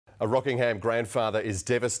A Rockingham grandfather is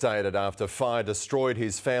devastated after fire destroyed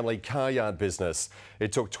his family car yard business.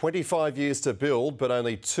 It took 25 years to build, but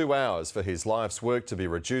only 2 hours for his life's work to be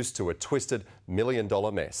reduced to a twisted $1 million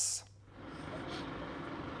mess.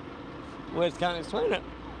 Words can't explain it.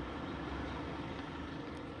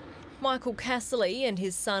 Michael Casserly and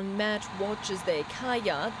his son Matt watch as their car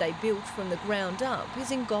yard they built from the ground up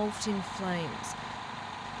is engulfed in flames.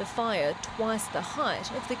 The fire twice the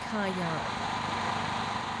height of the car yard.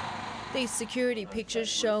 These security pictures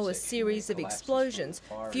show a series of explosions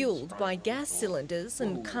fuelled by gas cylinders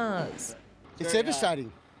and cars. It's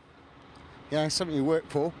devastating. You know, something you work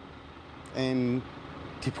for and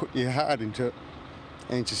you put your heart into it,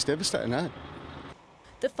 and it's just devastating, eh?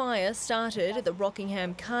 The fire started at the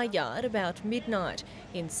Rockingham car yard about midnight.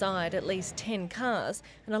 Inside, at least 10 cars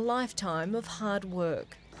and a lifetime of hard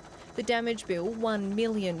work. The damage bill, $1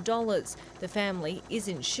 million. The family is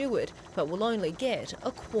insured, but will only get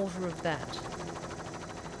a quarter of that.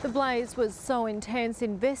 The blaze was so intense,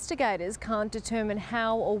 investigators can't determine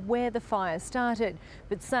how or where the fire started,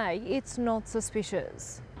 but say it's not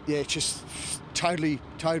suspicious. Yeah, it's just totally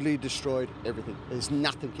destroyed everything. There's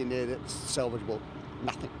nothing in there that's salvageable.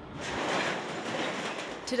 Nothing.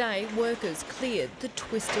 Today, workers cleared the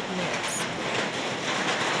twisted mess.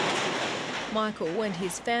 Michael and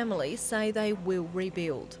his family say they will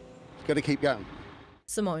rebuild. Got to keep going.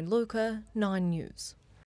 Simone Luca, 9 News.